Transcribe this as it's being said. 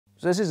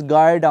So there's this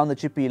guy down the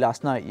chippy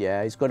last night,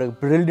 yeah, he's got a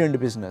brilliant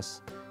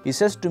business. He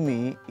says to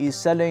me, he's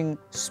selling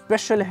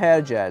special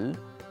hair gel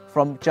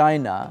from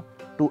China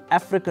to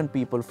African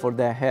people for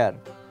their hair.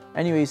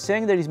 Anyway, he's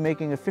saying that he's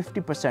making a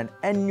 50%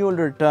 annual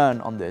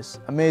return on this.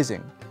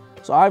 Amazing.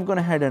 So I've gone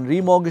ahead and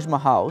remortgaged my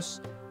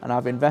house and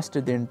I've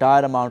invested the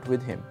entire amount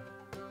with him.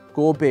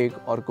 Go big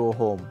or go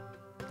home.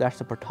 That's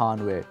the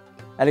Pathan way.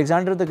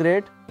 Alexander the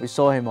Great, we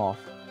saw him off.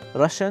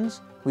 Russians,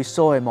 we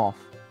saw him off.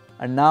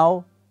 And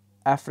now,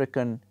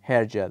 African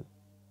hair gel.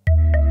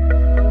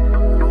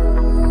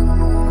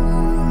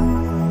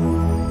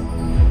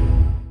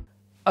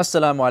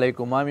 Assalamu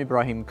alaikum, I'm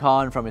Ibrahim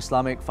Khan from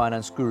Islamic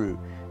Finance Guru.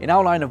 In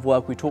our line of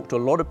work, we talk to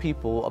a lot of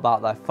people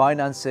about their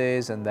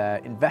finances and their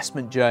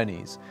investment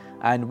journeys.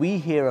 And we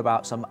hear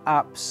about some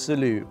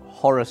absolute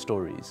horror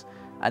stories.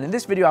 And in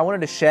this video, I wanted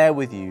to share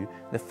with you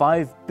the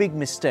 5 big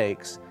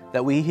mistakes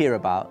that we hear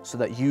about so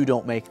that you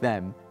don't make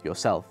them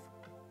yourself.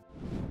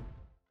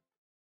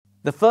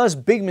 The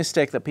first big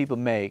mistake that people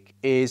make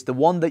is the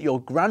one that your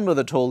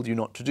grandmother told you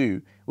not to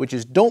do, which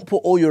is don't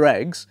put all your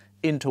eggs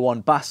into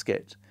one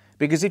basket.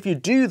 Because if you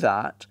do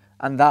that,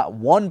 and that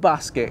one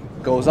basket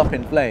goes up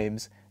in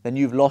flames, then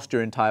you've lost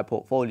your entire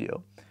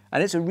portfolio.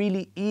 And it's a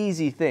really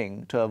easy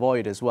thing to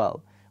avoid as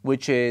well,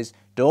 which is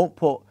don't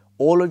put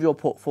all of your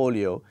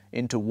portfolio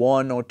into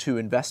 1 or 2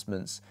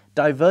 investments.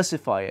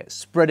 Diversify it,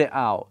 spread it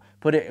out,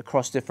 put it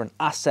across different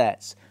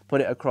assets, put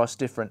it across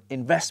different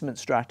investment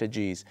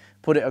strategies,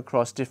 put it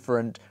across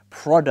different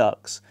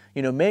products.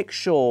 Make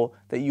sure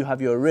that you have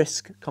your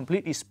risk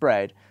completely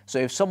spread. So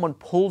if someone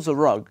pulls a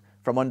rug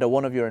from under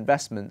one of your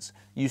investments,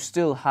 you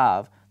still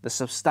have the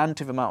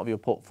substantive amount of your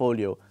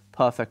portfolio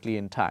perfectly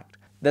intact.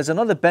 There's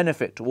another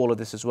benefit to all of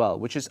this as well,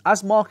 which is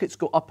as markets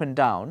go up and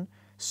down,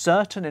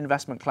 certain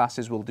investment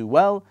classes will do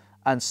well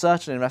and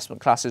certain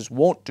investment classes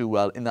won't do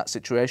well in that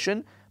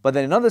situation. But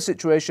then in other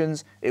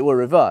situations, it will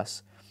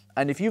reverse.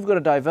 And if you've got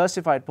a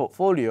diversified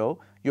portfolio,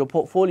 your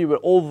portfolio will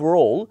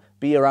overall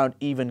be around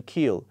even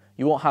keel.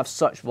 You won't have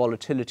such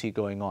volatility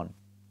going on.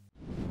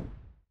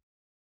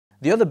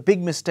 The other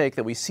big mistake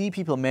that we see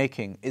people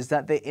making is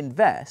that they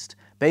invest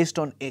based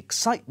on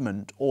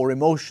excitement or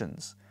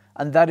emotions.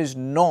 And that is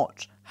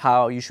not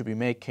how you should be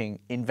making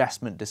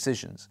investment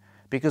decisions.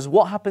 Because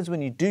what happens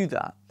when you do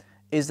that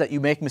is that you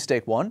make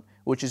mistake 1,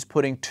 which is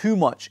putting too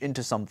much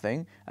into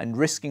something and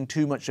risking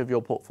too much of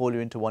your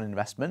portfolio into one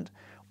investment.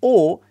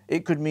 Or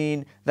it could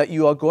mean that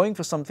you are going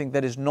for something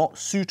that is not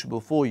suitable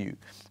for you.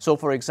 So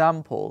for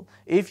example,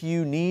 if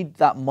you need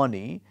that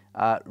money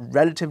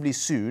relatively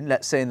soon,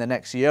 let's say in the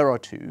next year or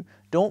 2,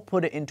 don't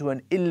put it into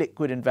an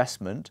illiquid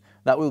investment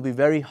that will be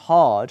very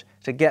hard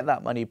to get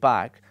that money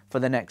back for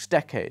the next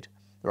decade,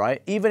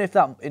 right? Even if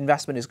that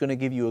investment is going to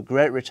give you a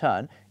great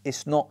return,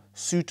 it's not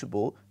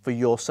suitable for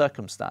your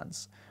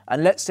circumstance.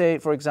 And let's say,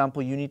 for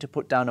example, you need to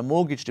put down a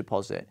mortgage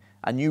deposit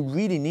and you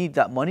really need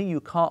that money,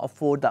 you can't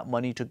afford that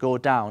money to go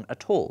down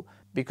at all.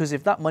 Because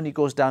if that money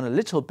goes down a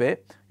little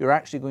bit, you're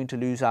actually going to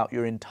lose out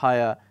your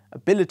entire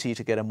ability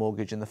to get a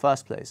mortgage in the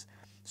first place.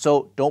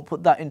 So don't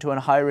put that into a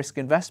high risk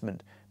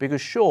investment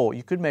because sure,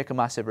 you could make a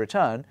massive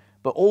return,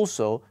 but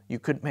also you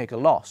could make a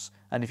loss.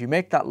 And if you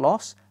make that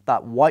loss,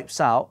 that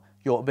wipes out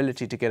your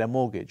ability to get a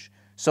mortgage.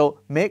 So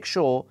make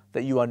sure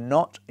that you are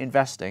not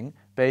investing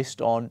based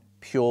on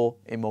pure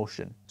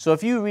emotion. So a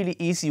few really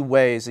easy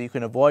ways that you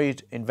can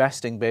avoid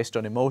investing based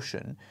on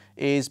emotion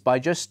is by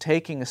just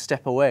taking a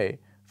step away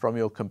from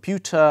your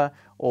computer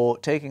or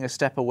taking a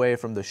step away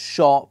from the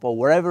shop or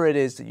wherever it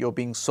is that you're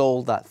being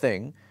sold that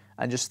thing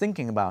and just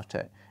thinking about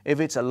it.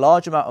 If it's a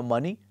large amount of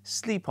money,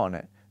 sleep on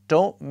it.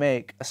 Don't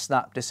make a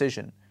snap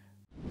decision.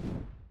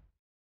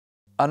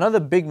 Another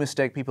big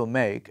mistake people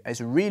make,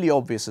 is really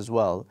obvious as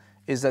well,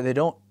 is that they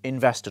don't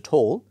invest at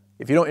all.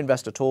 If you don't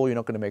invest at all, you're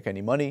not going to make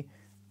any money.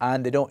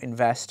 And they don't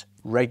invest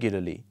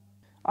regularly.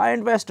 I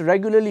invest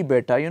regularly,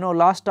 beta.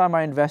 Last time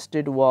I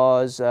invested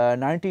was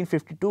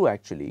 1952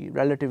 actually,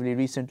 relatively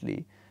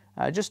recently.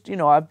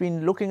 I've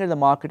been looking at the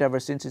market ever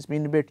since. It's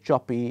been a bit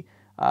choppy.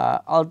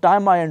 I'll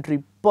time my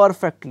entry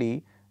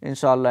perfectly,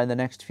 inshallah, in the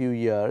next few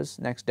years,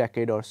 next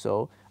decade or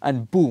so,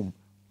 and boom,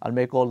 I'll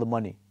make all the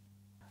money.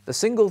 The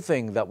single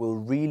thing that will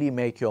really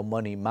make your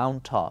money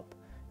mount up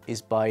is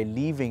by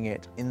leaving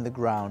it in the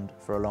ground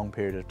for a long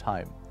period of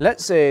time.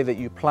 Let's say that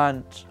you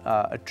plant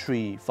a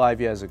tree 5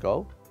 years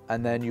ago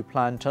and then you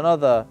plant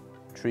another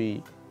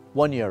tree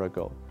 1 year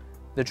ago.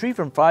 The tree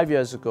from 5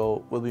 years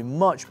ago will be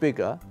much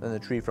bigger than the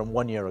tree from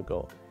 1 year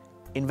ago.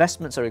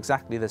 Investments are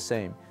exactly the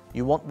same.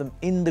 You want them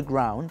in the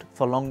ground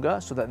for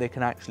longer so that they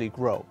can actually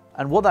grow.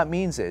 And what that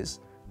means is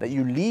that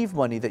you leave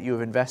money that you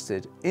have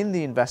invested in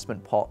the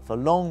investment pot for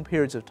long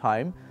periods of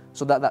time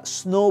so that that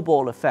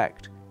snowball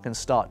effect can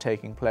start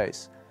taking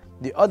place.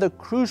 The other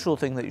crucial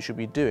thing that you should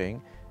be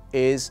doing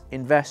is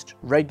invest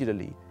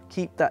regularly.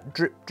 Keep that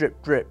drip,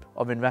 drip, drip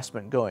of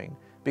investment going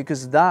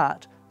because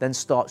that then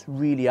starts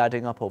really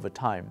adding up over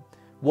time.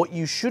 What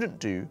you shouldn't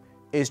do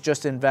is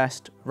just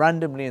invest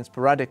randomly and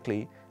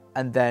sporadically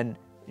and then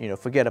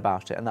forget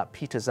about it and that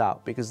peters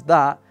out because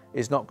that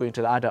is not going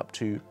to add up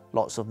to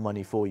lots of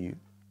money for you.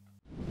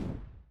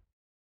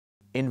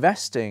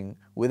 investing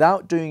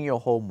without doing your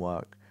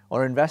homework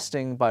or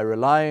investing by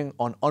relying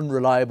on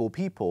unreliable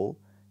people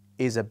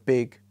is a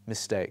big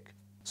mistake.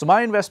 So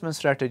my investment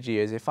strategy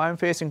is, if I'm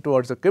facing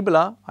towards the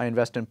Qibla, I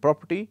invest in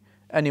property.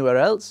 Anywhere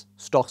else,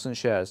 stocks and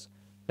shares.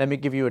 Let me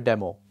give you a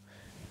demo.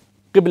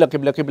 Qibla,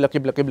 Qibla, Qibla,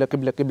 Qibla, Qibla,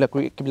 Qibla,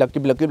 Qibla, Qibla,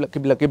 Qibla, Qibla,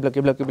 Qibla, Qibla,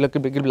 Qibla, Qibla,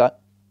 Qibla, Qibla.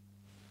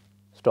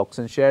 Stocks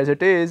and shares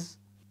it is.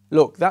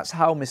 Look, that's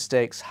how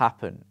mistakes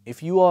happen.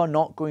 If you are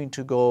not going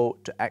to go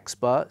to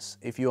experts,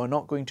 if you are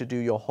not going to do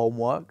your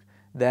homework,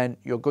 then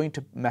you're going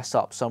to mess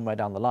up somewhere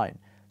down the line.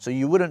 So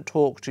you wouldn't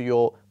talk to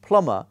your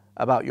plumber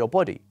about your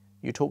body.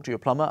 You talk to your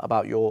plumber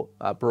about your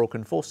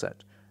broken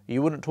faucet.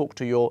 You wouldn't talk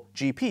to your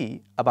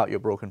GP about your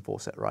broken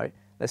faucet, right?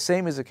 The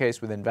same is the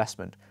case with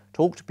investment.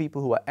 Talk to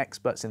people who are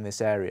experts in this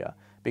area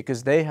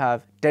because they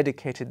have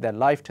dedicated their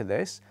life to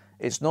this.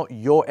 It's not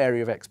your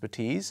area of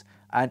expertise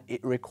and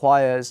it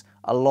requires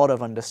a lot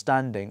of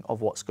understanding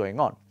of what's going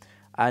on.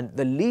 And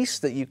the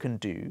least that you can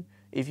do,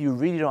 if you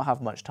really don't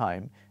have much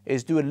time,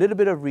 is do a little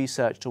bit of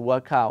research to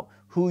work out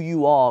who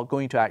you are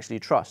going to actually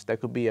trust. There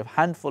could be a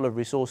handful of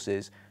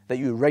resources that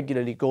you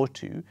regularly go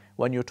to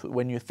when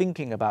you're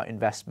thinking about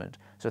investment.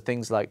 So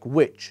things like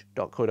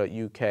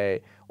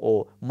which.co.uk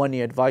or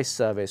Money Advice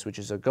Service, which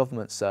is a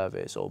government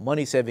service, or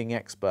Money Saving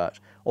Expert,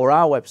 or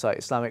our website,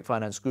 Islamic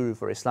Finance Guru,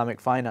 for Islamic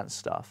finance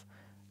stuff.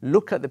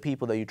 Look at the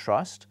people that you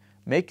trust,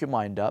 make your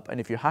mind up, and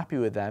if you're happy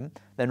with them,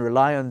 then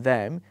rely on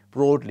them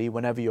broadly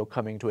whenever you're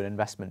coming to an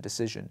investment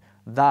decision.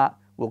 That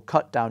will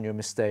cut down your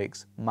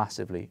mistakes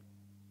massively.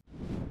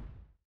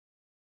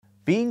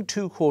 Being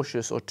too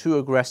cautious or too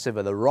aggressive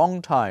at the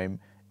wrong time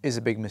is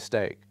a big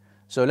mistake.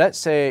 So let's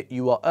say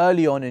you are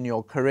early on in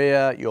your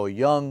career, you're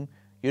young,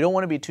 you don't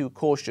want to be too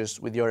cautious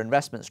with your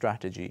investment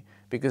strategy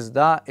because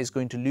that is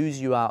going to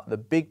lose you out the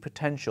big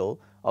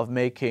potential of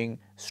making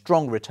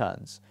strong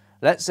returns.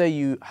 Let's say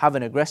you have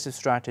an aggressive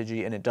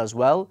strategy and it does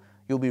well,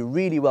 you'll be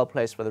really well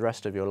placed for the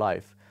rest of your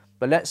life.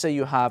 But let's say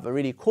you have a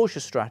really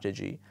cautious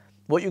strategy,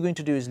 what you're going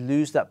to do is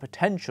lose that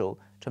potential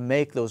to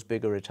make those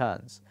bigger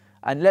returns.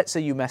 And let's say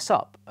you mess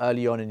up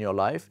early on in your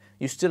life,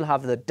 you still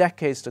have the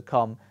decades to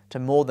come to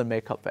more than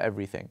make up for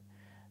everything.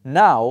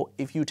 Now,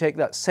 if you take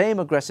that same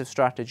aggressive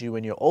strategy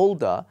when you're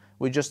older,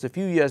 with just a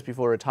few years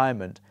before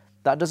retirement,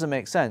 that doesn't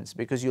make sense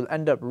because you'll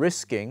end up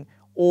risking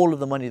all of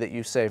the money that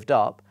you've saved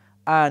up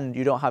and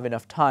you don't have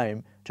enough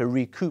time to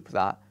recoup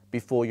that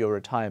before your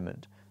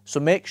retirement. So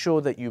make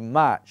sure that you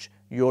match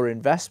your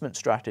investment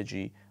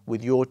strategy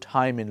with your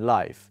time in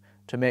life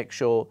to make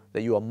sure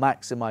that you are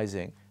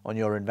maximizing on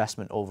your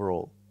investment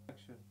overall.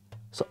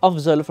 So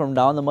Afzal from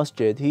down the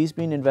masjid, he's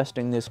been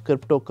investing in this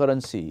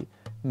cryptocurrency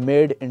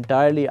made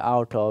entirely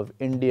out of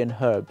Indian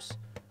herbs.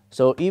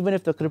 So even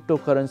if the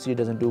cryptocurrency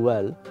doesn't do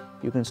well,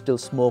 you can still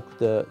smoke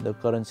the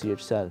currency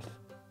itself.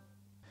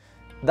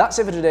 That's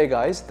it for today,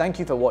 guys. Thank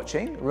you for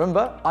watching.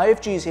 Remember,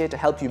 IFG is here to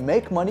help you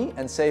make money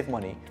and save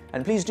money.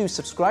 And please do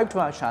subscribe to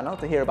our channel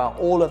to hear about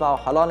all of our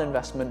halal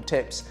investment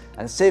tips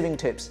and saving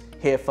tips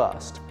here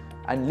first.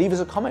 And leave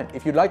us a comment.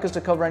 If you'd like us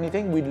to cover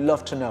anything, we'd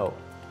love to know.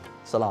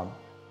 Salam.